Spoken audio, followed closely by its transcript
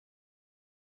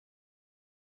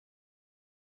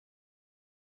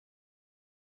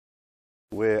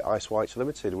We're iCEWYCHE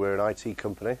Limited. We're an IT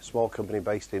company, small company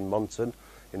based in Monton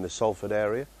in the Salford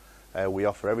area. We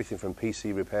offer everything from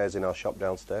PC repairs in our shop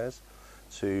downstairs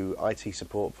to IT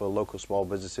support for local small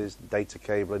businesses, data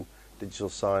cabling, digital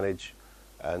signage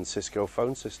and Cisco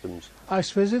phone systems.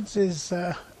 iCEWYCHE is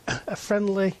a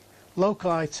friendly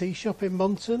local IT shop in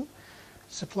Monton,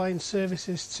 supplying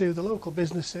services to the local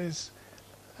businesses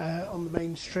on the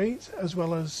main street, as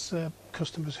well as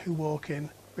customers who walk in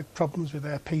with problems with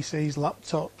their PCs,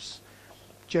 laptops.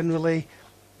 Generally,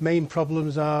 main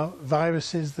problems are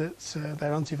viruses that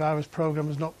their antivirus program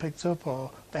has not picked up,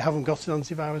 or they haven't got an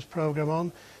antivirus program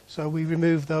on. So we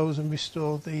remove those and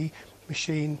restore the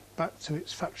machine back to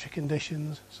its factory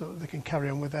conditions so that they can carry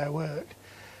on with their work.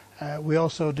 We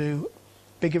also do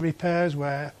bigger repairs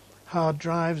where hard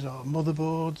drives or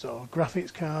motherboards or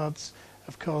graphics cards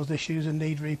have caused issues and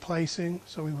need replacing,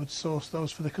 so we would source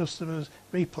those for the customers,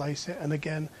 replace it, and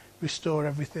again restore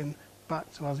everything back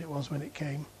to as it was when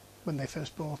they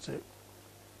first bought it.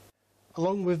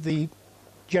 Along with the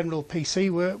general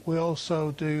PC work, we also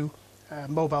do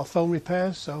mobile phone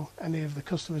repairs, so any of the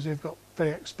customers who've got very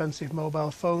expensive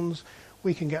mobile phones,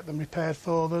 we can get them repaired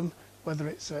for them, whether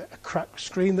it's a cracked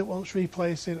screen that wants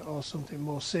replacing or something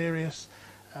more serious,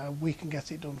 we can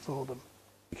get it done for them.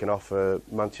 We can offer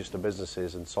Manchester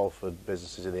businesses and Salford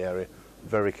businesses in the area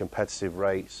very competitive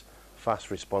rates, fast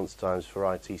response times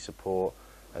for IT support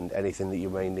and anything that you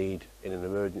may need in an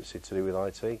emergency to do with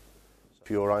IT.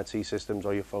 For your IT systems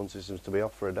or your phone systems to be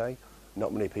off for a day,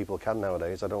 not many people can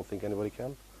nowadays. I don't think anybody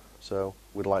can. So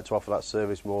we'd like to offer that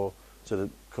service more to the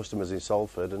customers in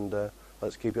Salford, and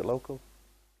let's keep it local.